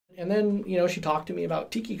And then, you know, she talked to me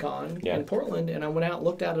about TikiCon in Portland, and I went out and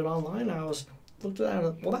looked at it online. And I looked at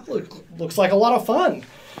it, well, that looks like a lot of fun.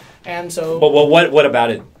 And so... Well, what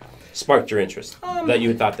about it sparked your interest that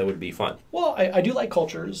you thought that would be fun? Well, I do like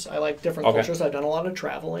cultures. I like different cultures. I've done a lot of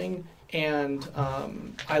traveling, and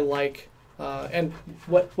I like... and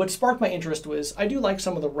what sparked my interest was I do like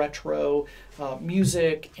some of the retro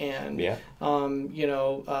music and you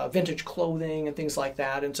know, vintage clothing and things like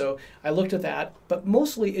that. And so I looked at that, but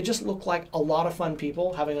mostly it just looked like a lot of fun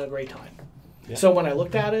people having a great time. Yeah. So when I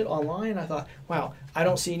looked at it online, I thought, wow, I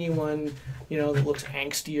don't see anyone, you know, that looks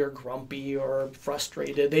angsty or grumpy or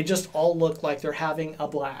frustrated. They just all look like they're having a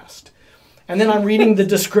blast. And then I'm reading the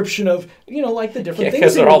description of, you know, like the different things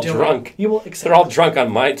because they're all drunk. They're all drunk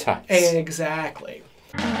on Mai Tais. Exactly.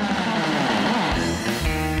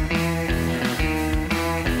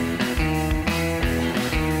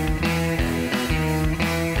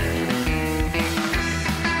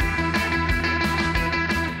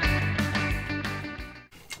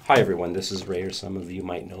 Hi everyone, this is Ray, or some of you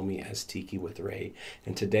might know me as Tiki with Ray,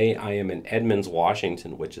 and today I am in Edmonds,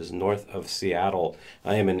 Washington, which is north of Seattle.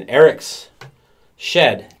 I am in Eric's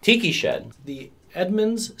shed, Tiki Shed. The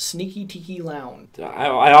Edmonds Sneaki Tiki Lounge.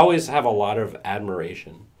 I always have a lot of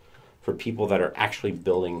admiration for people that are actually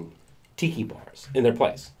building tiki bars in their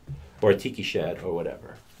place, or a tiki shed, or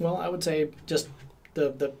whatever. Well, I would say just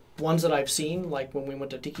the ones that I've seen, like when we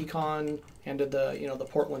went to TikiCon and did the, you know, the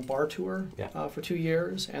Portland bar tour for 2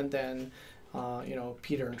 years, and then you know,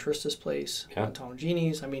 Peter and Trista's place, Tom and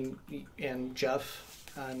Jeannie's, I mean, and Jeff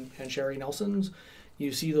and Sherry Nelson's.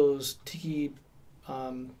 You see those tiki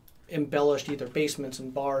embellished either basements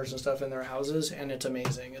and bars and stuff in their houses, and it's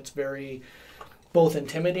amazing. It's very both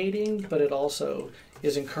intimidating, but it also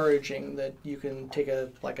is encouraging that you can take a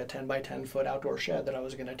 10 by 10 foot outdoor shed that I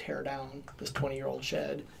was going to tear down, this 20-year-old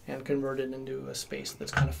shed, and convert it into a space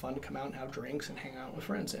that's kind of fun to come out and have drinks and hang out with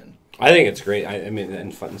friends in. I think it's great. I mean,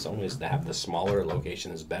 and fun in some ways to have the smaller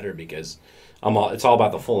location is better because it's all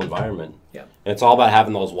about the full environment. Yeah. And it's all about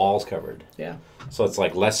having those walls covered. Yeah. So it's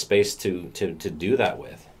like less space to do that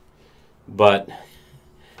with. But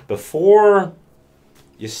before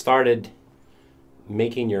you started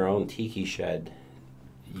making your own tiki shed,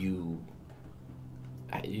 you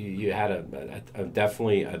had a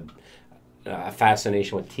definitely a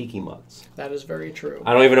fascination with tiki mugs. That is very true.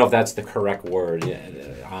 I don't even know if that's the correct word.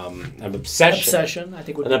 An obsession. Obsession, I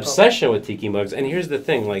think would be an obsession with tiki mugs. And here's the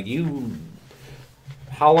thing, like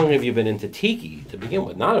how long have you been into tiki to begin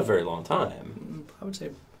with? Not a very long time. I would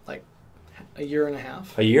say like a year and a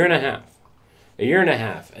half. A year and a half. A year and a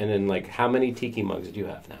half. And then like how many tiki mugs do you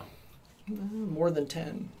have now? More than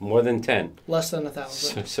 10. More than 10. Less than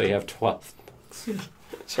 1,000. So you have 12. So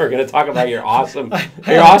we're going to talk about your awesome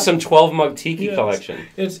 12-mug tiki collection.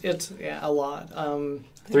 It's a lot.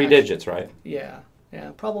 3 digits, right? Yeah,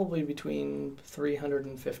 probably between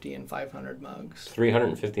 350 and 500 mugs.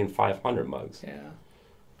 350 and 500 mugs. Yeah.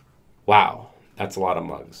 Wow, that's a lot of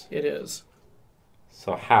mugs. It is.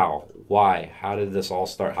 So why, how did this all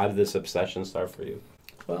start? How did this obsession start for you?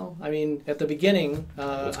 Well, I mean, at the beginning...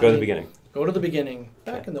 Let's go to the beginning. Go to the beginning.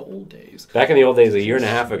 Back in the old days. Back in the old days, a year and a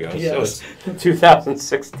half ago. Yes. So it's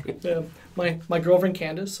 2016. Yeah. My girlfriend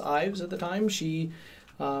Candace Ives at the time, she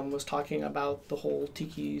was talking about the whole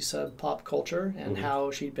tiki sub-pop culture and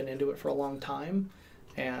how she'd been into it for a long time,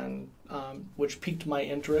 and which piqued my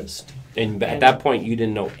interest. And at that point, you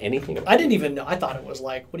didn't know anything about it? I didn't even know. I thought it was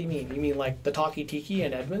like, what do you mean? You mean like the Talkie Tiki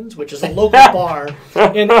in Edmonds, which is a local bar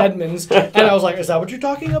in Edmonds? And I was like, is that what you're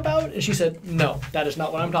talking about? And she said, no, that is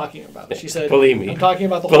not what I'm talking about. She said, believe me. I'm talking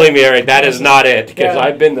about the Believe me, Eric, that is not it, because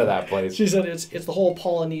I've been to that place. She said it's the whole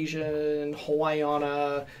Polynesian,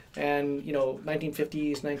 Hawaiiana, and, you know,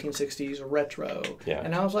 1950s, 1960s retro. Yeah.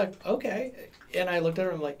 And I was like, okay. And I looked at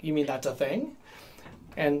her and I'm like, you mean that's a thing?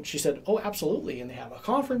 And she said, oh, absolutely. And they have a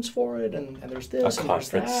conference for it, and there's this, and there's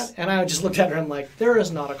that. And I just looked at her and I'm like, there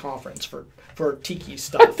is not a conference for tiki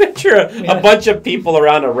stuff. I picture a bunch of people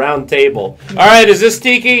around a round table. All right, is this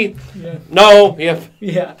tiki? Yeah. No. Yep.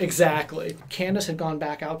 Yeah, exactly. Candace had gone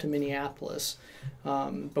back out to Minneapolis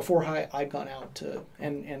before I'd gone out to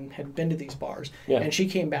and had been to these bars. Yeah. And she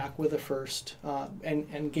came back with the first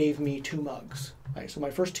and gave me 2 mugs. Right, so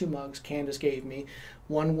my first 2 mugs Candace gave me.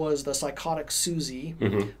 One was the Psychotic Susie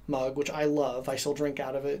mug, which I love. I still drink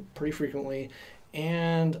out of it pretty frequently.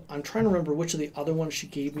 And I'm trying to remember which of the other ones she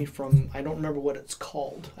gave me from. I don't remember what it's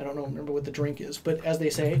called. I don't remember what the drink is. But as they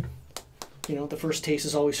say, you know, the first taste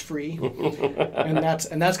is always free. and that's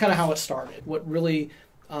kind of how it started. What really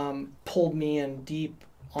pulled me in deep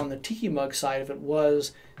on the tiki mug side of it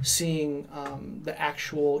was seeing the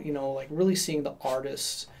actual, you know, like really seeing the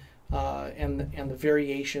artists and the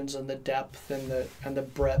variations and the depth and the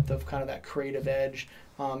breadth of kind of that creative edge.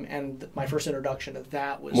 And my first introduction to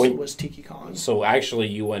that was TikiCon. So actually,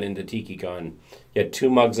 you went into TikiCon. You had 2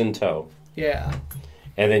 mugs in tow. Yeah.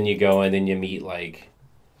 And then you go and then you meet like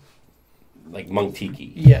Monk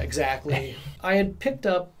Tiki. Yeah, exactly. I had picked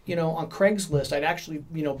up, on Craigslist. I'd actually,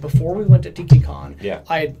 before we went to TikiCon, yeah,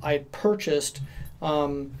 I had purchased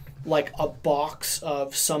like a box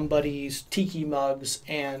of somebody's tiki mugs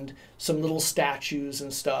and some little statues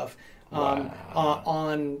and stuff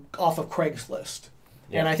off of Craigslist.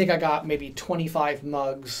 Yeah. And I think I got maybe 25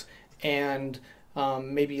 mugs and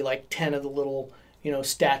maybe like 10 of the little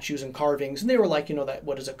statues and carvings, and they were like, that,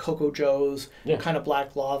 what is it, Coco Joe's, kind of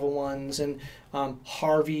black lava ones, and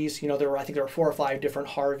Harvey's, I think there were 4 or 5 different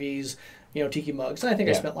Harvey's, tiki mugs, and I think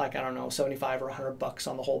I spent like, I don't know, $75 or $100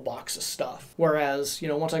 on the whole box of stuff. Whereas,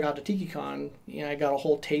 once I got to TikiCon, I got a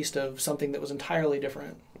whole taste of something that was entirely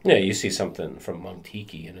different. Yeah, you see something from Monk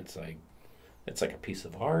Tiki, and it's like a piece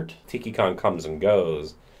of art. TikiCon comes and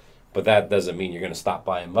goes, but that doesn't mean you're going to stop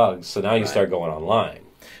buying mugs. So now you start going online.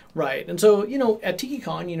 Right. And so, at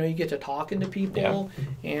TikiCon, you get to talking to people,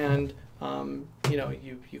 and,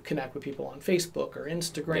 you connect with people on Facebook or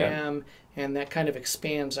Instagram, and that kind of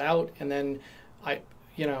expands out. And then I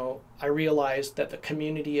realized that the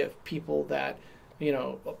community of people that,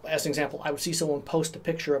 as an example, I would see someone post a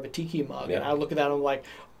picture of a tiki mug, and I would look at that and I'm like,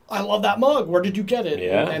 I love that mug. Where did you get it?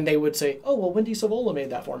 Yeah. And they would say, oh, well, Wendy Savola made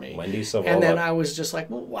that for me. Wendy Savola. And then I was just like,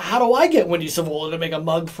 well, how do I get Wendy Savola to make a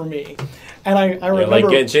mug for me? And I remember...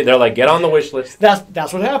 They're like, get on the wish list.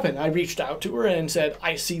 That's what happened. I reached out to her and said,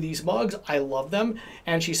 I see these mugs. I love them.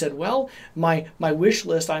 And she said, well, my wish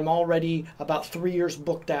list, I'm already about 3 years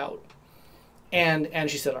booked out. And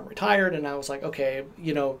she said, I'm retired. And I was like, okay,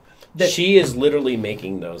 she is literally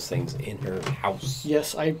making those things in her house.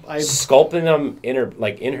 Yes, I sculpting them in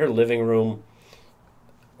her living room,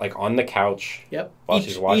 like on the couch. Yep. While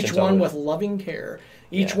she's watching each one with loving care.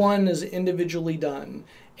 Each one is individually done.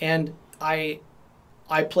 And I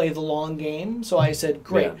play the long game. So I said,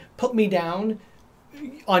 great, put me down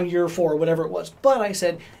on year 4, whatever it was. But I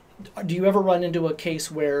said, do you ever run into a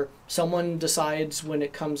case where someone decides when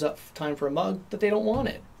it comes up time for a mug that they don't want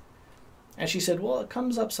it? And she said, well, it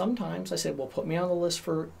comes up sometimes. I said, well, put me on the list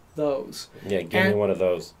for those. Yeah, give me one of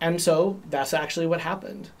those. And so that's actually what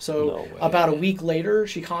happened. So about a week later,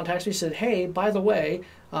 she contacts me and said, hey, by the way,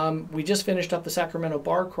 we just finished up the Sacramento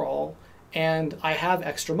bar crawl, and I have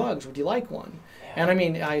extra mugs. Would you like one? And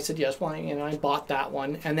I said, yes, well, and I bought that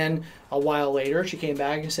one. And then a while later, she came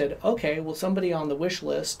back and said, okay, well, somebody on the wish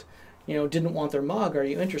list, didn't want their mug. Are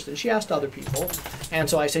you interested? She asked other people. And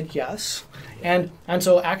so I said, yes. And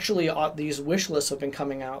so actually these wish lists have been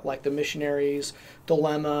coming out, like the Missionaries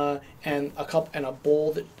Dilemma and a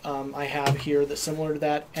bowl that I have here that's similar to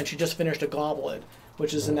that. And she just finished a goblet,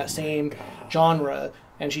 which is in that same genre.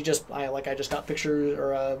 And I just got pictures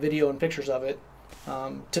or a video and pictures of it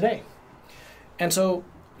today. And so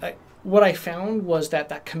what I found was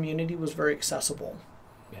that community was very accessible.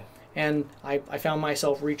 And I found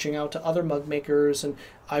myself reaching out to other mug makers, and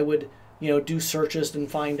I would, do searches and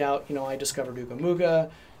find out, I discovered Ooga Mooga.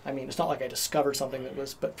 It's not like I discovered something that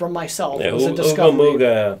was, but from myself, it was a discovery.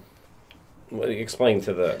 Ooga Mooga, explain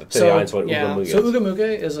to the audience what Ooga Mooga is. So Ooga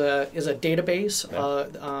Mooga is a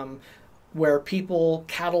database where people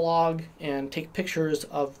catalog and take pictures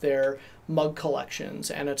of their mug collections,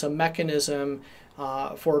 and it's a mechanism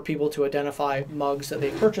for people to identify mugs that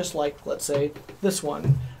they purchase, like, let's say, this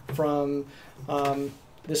one.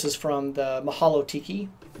 This is from the Mahalo Tiki,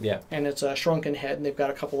 and it's a shrunken head, and they've got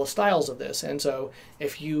a couple of styles of this. And so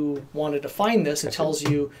if you wanted to find this, it tells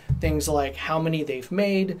you things like how many they've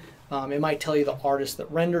made. It might tell you the artist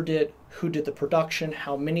that rendered it, who did the production,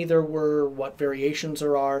 how many there were, what variations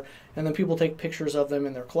there are, and then people take pictures of them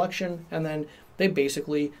in their collection, and then they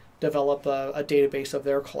basically develop a database of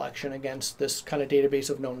their collection against this kind of database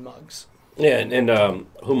of known mugs. Yeah, and Huma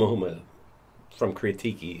Huma from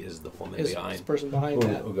Kritiki is the woman behind. The person behind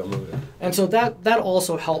that. Ooga Mooga. And so that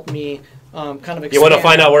also helped me kind of expand. You want to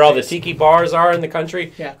find out where all the tiki bars are in the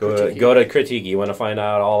country? Yeah, go to Kritiki. You want to find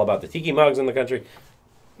out all about the tiki mugs in the country?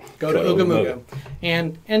 Go to Ooga Mooga.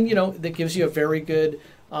 And that gives you a very good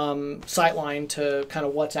sightline to kind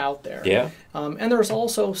of what's out there. Yeah. And there's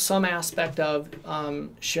also some aspect of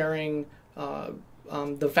sharing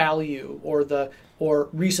the value or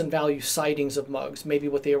recent value sightings of mugs, maybe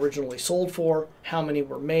what they originally sold for, how many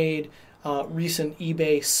were made, recent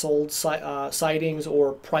eBay sold sightings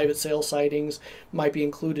or private sale sightings might be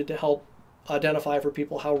included to help identify for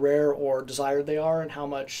people how rare or desired they are and how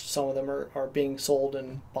much some of them are being sold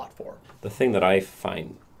and bought for. The thing that I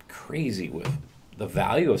find crazy with the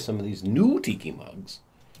value of some of these new tiki mugs.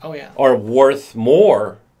 Oh yeah. Are worth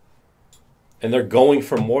more, and they're going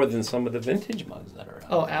for more than some of the vintage mugs that are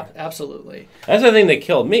out there. Absolutely. That's the thing that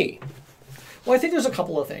killed me. Well, I think there's a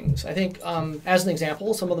couple of things. I think, as an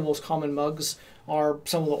example, some of the most common mugs are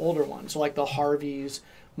some of the older ones. So like the Harvey's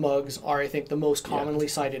mugs are, I think, the most commonly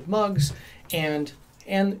cited mugs. And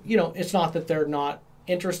you know, it's not that they're not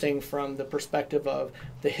interesting from the perspective of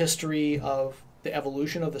the history of the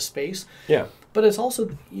evolution of the space. Yeah. But it's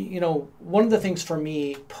also, you know, one of the things for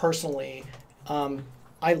me personally,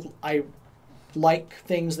 I like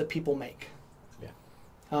things that people make.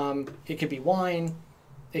 Yeah. It could be wine.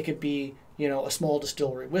 It could be, you know, a small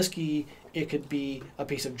distillery whiskey. It could be a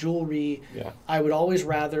piece of jewelry. Yeah. I would always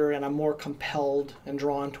rather, and I'm more compelled and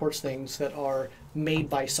drawn towards things that are made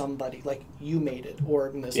by somebody, like you made it, or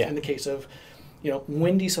in the case of, you know,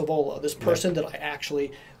 Wendy Savola, this person that I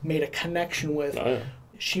actually made a connection with. Oh, yeah.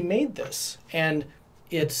 She made this, and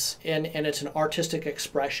it's an artistic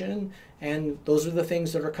expression, and those are the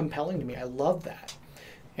things that are compelling to me. I love that,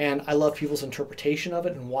 and I love people's interpretation of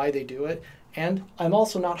it and why they do it. And I'm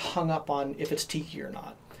also not hung up on if it's tiki or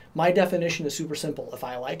not. My definition is super simple. If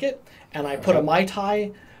I like it, and I put a Mai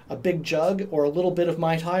Tai, a big jug, or a little bit of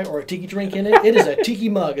Mai Tai, or a tiki drink in it, it is a tiki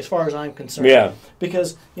mug as far as I'm concerned. Yeah.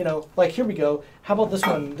 Because, you know, like here we go. How about this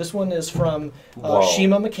one? This one is from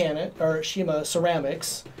Shima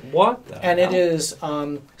Ceramics. What the And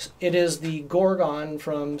hell? it is the Gorgon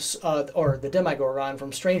from, or the Demigorgon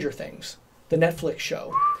from Stranger Things, the Netflix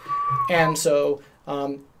show. And so,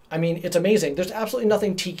 I mean, it's amazing. There's absolutely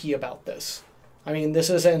nothing tiki about this. I mean, this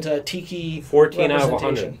isn't a tiki 14 out of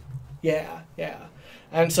 100. Yeah, yeah.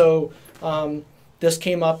 And so this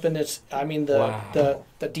came up, and it's, I mean, the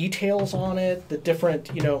details on it, the different,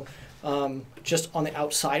 you know, just on the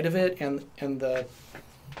outside of it, and the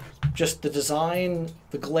just the design,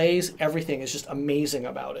 the glaze, everything is just amazing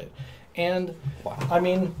about it. And I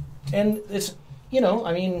mean, and it's, you know,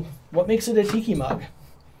 I mean, what makes it a tiki mug?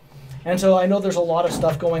 And so I know there's a lot of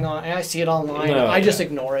stuff going on, and I see it online. I just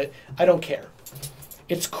ignore it. I don't care.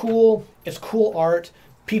 It's cool. It's cool art.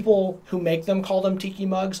 People who make them call them tiki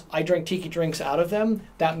mugs. I drink tiki drinks out of them.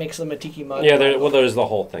 That makes them a tiki mug. Yeah, there's the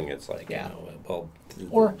whole thing. It's like, yeah. You know, well,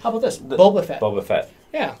 or how about this? Boba Fett. Boba Fett.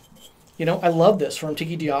 Yeah. You know, I love this from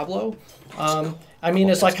Tiki Diablo. I mean,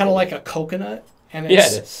 it's like kind of like a coconut. And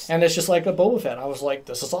it's, and it's just like a Boba Fett. I was like,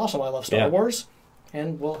 this is awesome. I love Star Wars.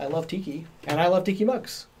 And, well, I love tiki. And I love tiki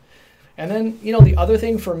mugs. And then, you know, the other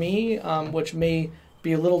thing for me, which may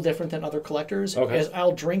be a little different than other collectors, is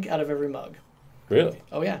I'll drink out of every mug. Really?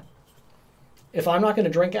 Oh, yeah. If I'm not going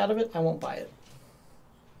to drink out of it, I won't buy it.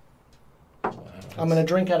 Wow, I'm going to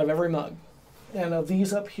drink out of every mug. And of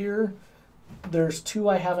these up here, there's 2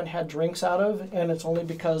 I haven't had drinks out of, and it's only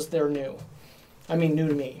because they're new. I mean, new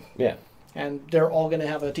to me. Yeah. And they're all going to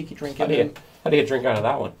have a tiki drink in them. How do you drink out of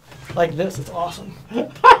that one? Like this. It's awesome.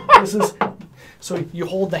 This is... So you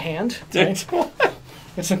hold the hand, right?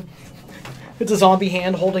 It's a zombie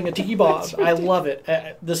hand holding a tiki bar. I love it.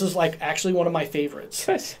 This is like actually one of my favorites.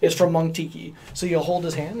 It's from Monk Tiki. So you hold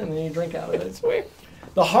his hand and then you drink out of it. It's weird.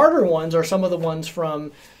 The harder ones are some of the ones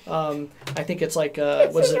from, I think it's like,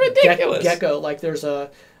 what is it? Ridiculous. Gecko. Like there's a,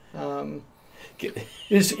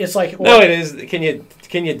 it's like. No, it is. Can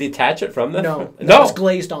you detach it from them? No. It's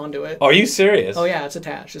glazed onto it. Are you serious? Oh yeah, it's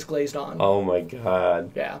attached. It's glazed on. Oh my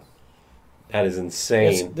God. Yeah. That is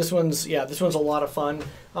insane. This one's a lot of fun.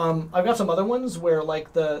 I've got some other ones where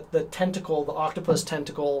like the tentacle, the octopus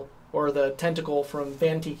tentacle, or the tentacle from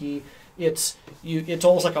Van Tiki, it's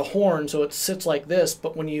almost like a horn, so it sits like this,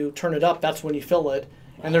 but when you turn it up, that's when you fill it.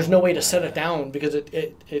 And there's no way to set it down because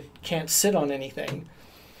it can't sit on anything.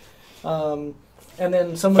 And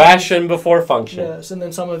then some fashion before function. Yes, and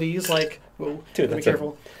then some of these like, whoa, dude, be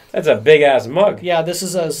careful. That's a big ass mug. Yeah, this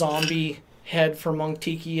is a zombie head for Monk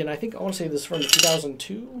Tiki, and I think I want to say this is from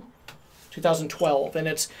 2002, 2012,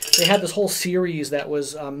 and they had this whole series that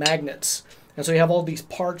was magnets, and so you have all these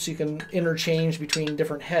parts you can interchange between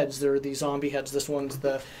different heads. There are these zombie heads. This one's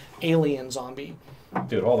the alien zombie.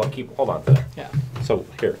 Dude, hold on to that. Yeah. So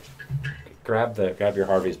here, grab your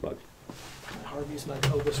Harvey's mug. Harvey's mug.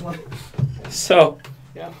 Oh, this one. So.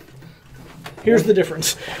 Yeah. Here's the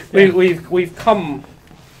difference. We've come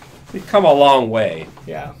a long way.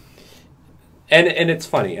 Yeah. And it's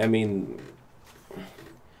funny. I mean,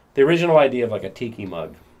 the original idea of like a tiki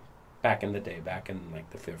mug, back in the day, back in like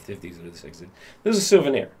the 50s or the 60s, this is a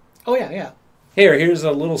souvenir. Oh yeah, yeah. Here's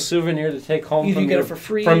a little souvenir to take home you get it for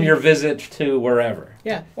free from your visit to wherever.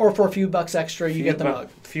 Yeah, or for a few bucks extra, you get the mug.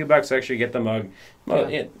 A few bucks extra, you get the mug.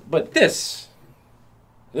 Yeah. But this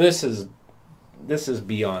is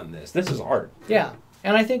beyond this. This is art. Yeah.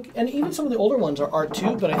 And I think, and even some of the older ones are art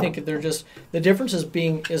too, but I think they're just, the difference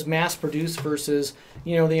is mass produced versus,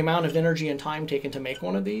 you know, the amount of energy and time taken to make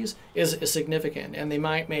one of these is significant. And they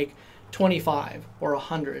might make 25 or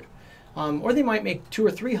 100, or they might make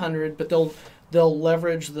 200 or 300, but they'll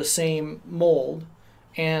leverage the same mold,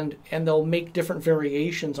 and they'll make different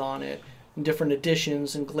variations on it, different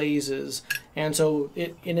additions and glazes, and so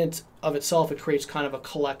it itself it creates kind of a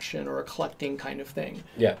collection or a collecting kind of thing.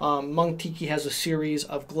 Yeah. Monk Tiki has a series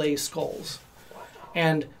of glazed skulls,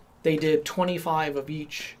 and they did 25 of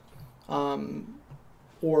each,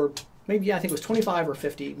 or maybe I think it was 25 or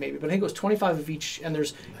 50 maybe, but I think it was 25 of each. And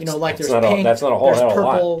there's there's pink, that's not a whole there's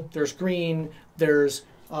purple, lot. There's green, there's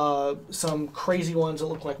some crazy ones that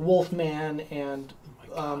look like Wolfman and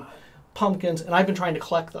pumpkins, and I've been trying to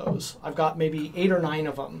collect those. I've got maybe 8 or 9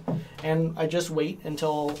 of them, and I just wait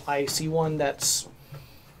until I see one that's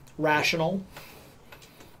rational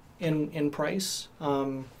in price,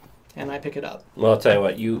 and I pick it up. Well, I'll tell you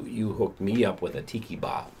what, you hooked me up with a Tiki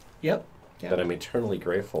Bar. Yep. That I'm eternally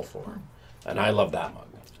grateful for, and I love that mug.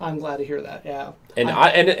 I'm glad to hear that. Yeah. And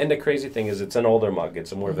and the crazy thing is, it's an older mug.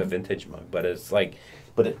 It's more of a vintage mug, but it's like,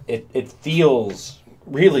 it feels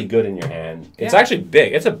really good in your hand. It's actually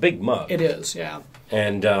big. It's a big mug. It is, yeah.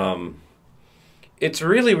 And it's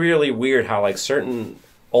really, really weird how like certain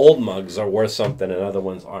old mugs are worth something and other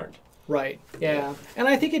ones aren't. Right. Yeah. And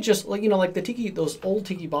I think it just like like those old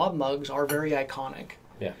Tiki Bob mugs are very iconic.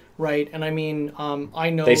 Yeah. Right. And I mean, I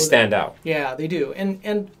know they stand out. Yeah, they do.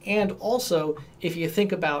 And also, if you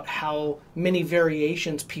think about how many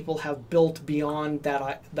variations people have built beyond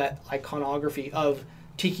that iconography of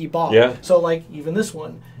Tiki Bob. Yeah. So like even this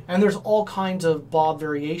one, and there's all kinds of Bob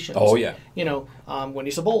variations. Oh yeah. You know,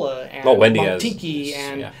 Wendy Sabola and Monk Tiki,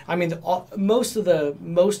 and I mean, most of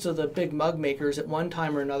the big mug makers at one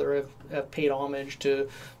time or another have paid homage to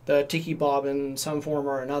the Tiki Bob in some form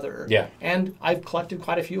or another. Yeah. And I've collected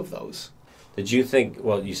quite a few of those. Did you think?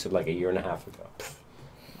 Well, you said like a year and a half ago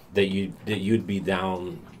that you'd be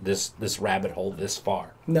down this rabbit hole this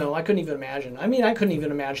far. No, I couldn't even imagine. I mean, I couldn't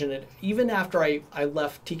even imagine it. Even after I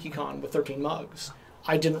left TikiCon with 13 mugs,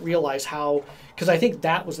 I didn't realize how, because I think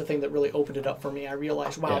that was the thing that really opened it up for me. I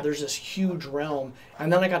realized, wow, there's this huge realm.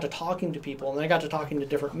 And then I got to talking to people, and then I got to talking to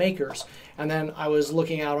different makers. And then I was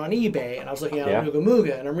looking out on eBay, and I was looking out on Mooga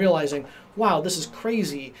Mooga, and I'm realizing, wow, this is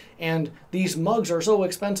crazy. And these mugs are so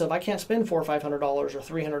expensive. I can't spend $400 or $500 or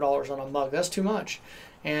 $300 on a mug. That's too much.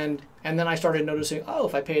 And then I started noticing, oh,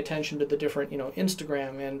 if I pay attention to the different,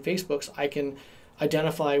 Instagram and Facebooks, I can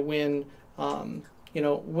identify when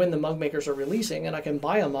the mug makers are releasing, and I can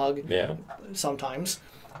buy a mug sometimes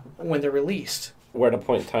when they're released. We're at a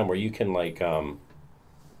point in time where you can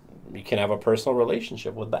you can have a personal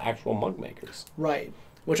relationship with the actual mug makers. Right,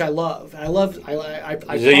 which I love.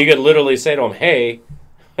 So you could literally say to them, hey,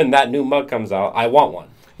 when that new mug comes out, I want one.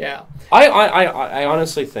 Yeah. I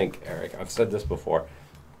honestly think, Eric, I've said this before,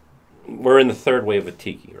 we're in the third wave of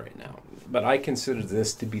Tiki right now, but I consider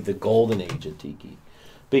this to be the golden age of Tiki.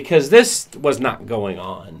 Because this was not going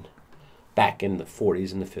on back in the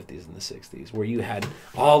 40s and the 50s and the 60s, where you had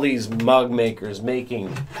all these mug makers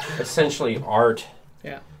making essentially art.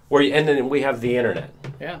 Yeah. And then we have the internet.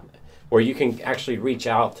 Yeah. Where you can actually reach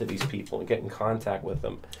out to these people and get in contact with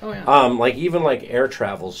them. Oh yeah. Even air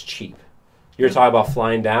travel's cheap. You're talking about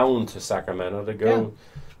flying down to Sacramento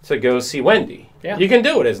to go see Wendy. Yeah. You can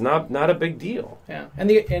do it. It's not a big deal. Yeah.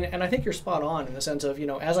 And I think you're spot on in the sense of,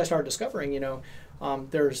 as I started discovering,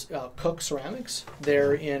 there's Cook Ceramics.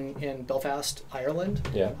 They're in Belfast, Ireland.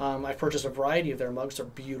 Yeah. I've purchased a variety of their mugs. They're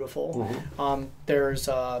beautiful. Mm-hmm. There's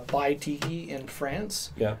By Tiki in France.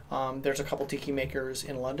 Yeah. There's a couple tiki makers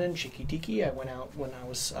in London, Sneaki Tiki. I went out when I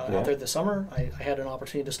was out there this summer. I had an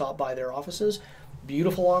opportunity to stop by their offices.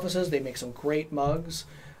 Beautiful offices. They make some great mugs.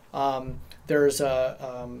 There's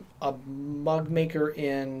a mug maker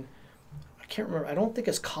in, I can't remember. I don't think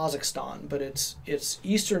it's Kazakhstan, but it's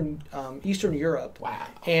Eastern Europe. Wow.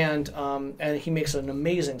 And he makes an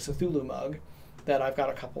amazing Cthulhu mug that I've got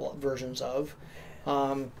a couple of versions of.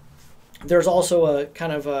 There's also a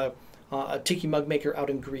kind of a tiki mug maker out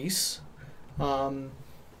in Greece. I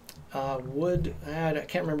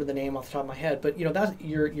can't remember the name off the top of my head, but that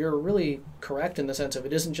you're really correct in the sense of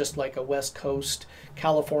it isn't just like a West Coast,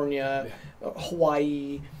 California,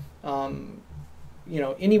 Hawaii,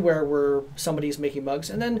 anywhere where somebody's making mugs.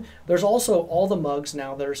 And then there's also all the mugs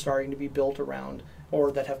now that are starting to be built around,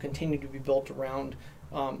 or that have continued to be built around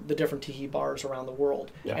the different tiki bars around the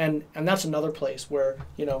world. Yeah. And that's another place where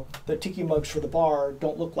the tiki mugs for the bar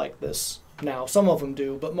don't look like this now. Some of them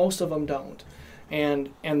do, but most of them don't. And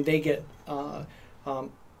they get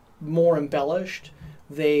more embellished.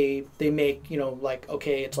 They make, you know, like,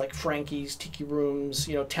 okay, it's like Frankie's Tiki Room's,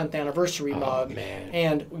 you know, 10th anniversary mug, man.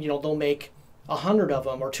 and, you know, they'll make 100 of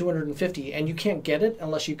them or 250, and you can't get it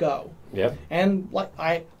unless you go. Yep. And like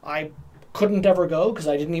I couldn't ever go because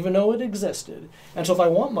I didn't even know it existed. And so if I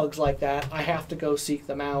want mugs like that, I have to go seek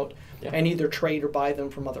them out and either trade or buy them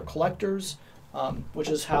from other collectors, which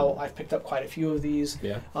is how I've picked up quite a few of these.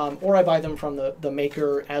 Yeah. Or I buy them from the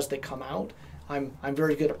maker as they come out. I'm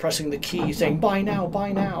very good at pressing the key, saying buy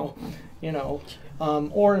now, you know.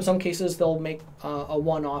 Or in some cases they'll make a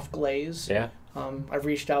one-off glaze. Yeah. I've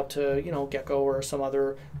reached out to, you know, Gecko or some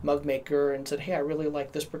other mug maker and said, hey, I really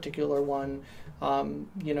like this particular one,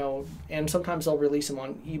 you know, and sometimes they'll release them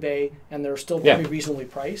on eBay and they're still very reasonably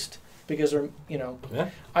priced because they're, you know,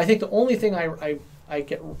 I think the only thing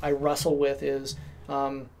I wrestle with is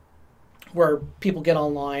where people get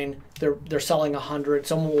online, they're selling 100,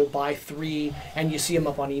 someone will buy 3, and you see them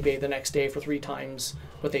up on eBay the next day for 3 times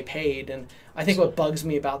what they paid. And I think what bugs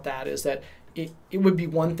me about that is that it would be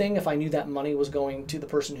one thing if I knew that money was going to the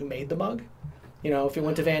person who made the mug. You know, if it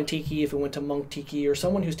went to Van Tiki, if it went to Monk Tiki, or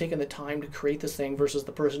someone who's taken the time to create this thing versus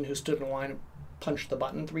the person who stood in line and punched the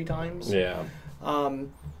button 3 times. Yeah.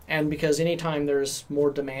 And because anytime there's more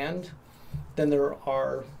demand than there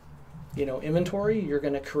are, you know, inventory, you're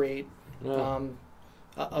going to create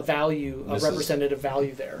a value, a representative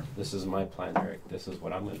value there. This is my plan, Eric. This is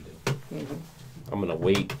what I'm going to do. Mm-hmm. I'm gonna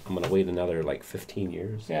wait another like 15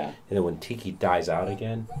 years. Yeah. And then when Tiki dies out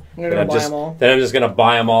again, then I'm just gonna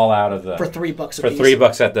buy them all out of the for $3 a piece. For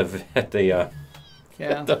 $3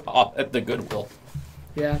 at the Goodwill.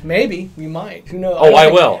 Yeah, maybe we might. Who knows? Oh,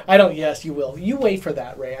 I will. I don't. Yes, you will. You wait for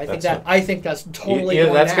that, Ray. I think that's totally.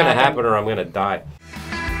 Either that's gonna happen, or I'm gonna die.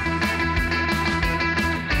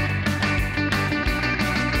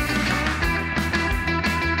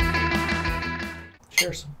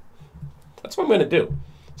 Cheers. That's what I'm going to do.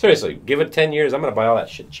 Seriously, give it 10 years. I'm going to buy all that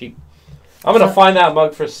shit cheap. I'm going to find that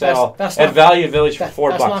mug for sale at Value Village for $4.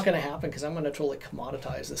 That's not going to happen because I'm going to totally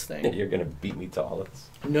commoditize this thing. You're going to beat me to all this.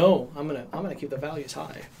 No, I'm going to keep the values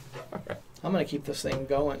high. Right. I'm going to keep this thing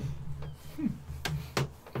going.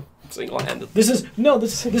 Single-handed. This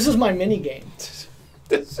is my mini game.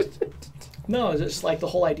 No, it's just like the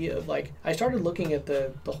whole idea of like I started looking at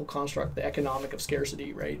the whole construct, the economic of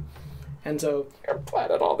scarcity, right? And so you're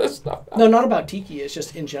planning all this stuff out. No, not about Tiki. It's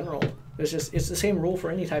just in general. It's the same rule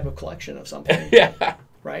for any type of collection of something. Yeah.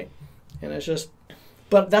 Right? And it's just,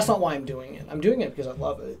 but that's not why I'm doing it. I'm doing it because I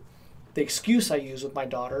love it. The excuse I use with my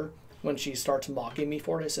daughter when she starts mocking me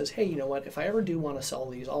for it, it says, hey, you know what? If I ever do want to sell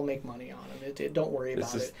these, I'll make money on them. Don't worry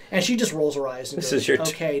about it. And she just rolls her eyes and goes,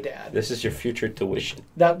 okay, Dad. This is your future tuition.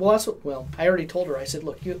 I already told her. I said,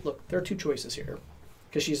 look, there are 2 choices here.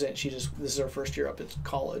 Because this is her first year up at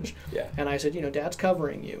college. Yeah. And I said, you know, Dad's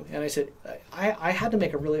covering you. And I said, I had to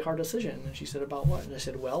make a really hard decision. And she said, about what? And I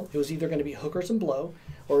said, well, it was either going to be hookers and blow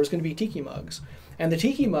or it was going to be Tiki mugs. And the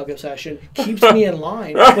Tiki mug obsession keeps me in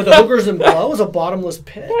line, but the hookers and blow is a bottomless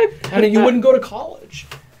pit. And you wouldn't go to college.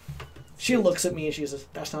 She looks at me and she says,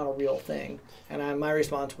 that's not a real thing. And my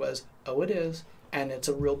response was, oh, it is. And it's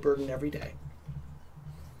a real burden every day.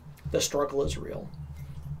 The struggle is real.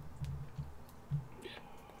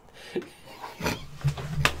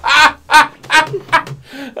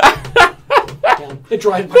 It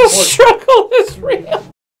drives my The struggle is real.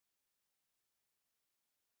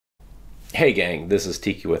 Hey gang, this is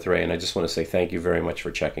Tiki with Ray, and I just want to say thank you very much for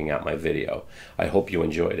checking out my video. I hope you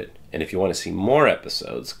enjoyed it. And if you want to see more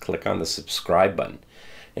episodes, click on the subscribe button.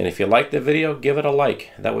 And if you liked the video, give it a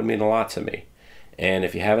like. That would mean a lot to me. And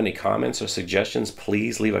if you have any comments or suggestions,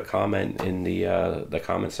 please leave a comment in the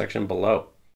comment section below.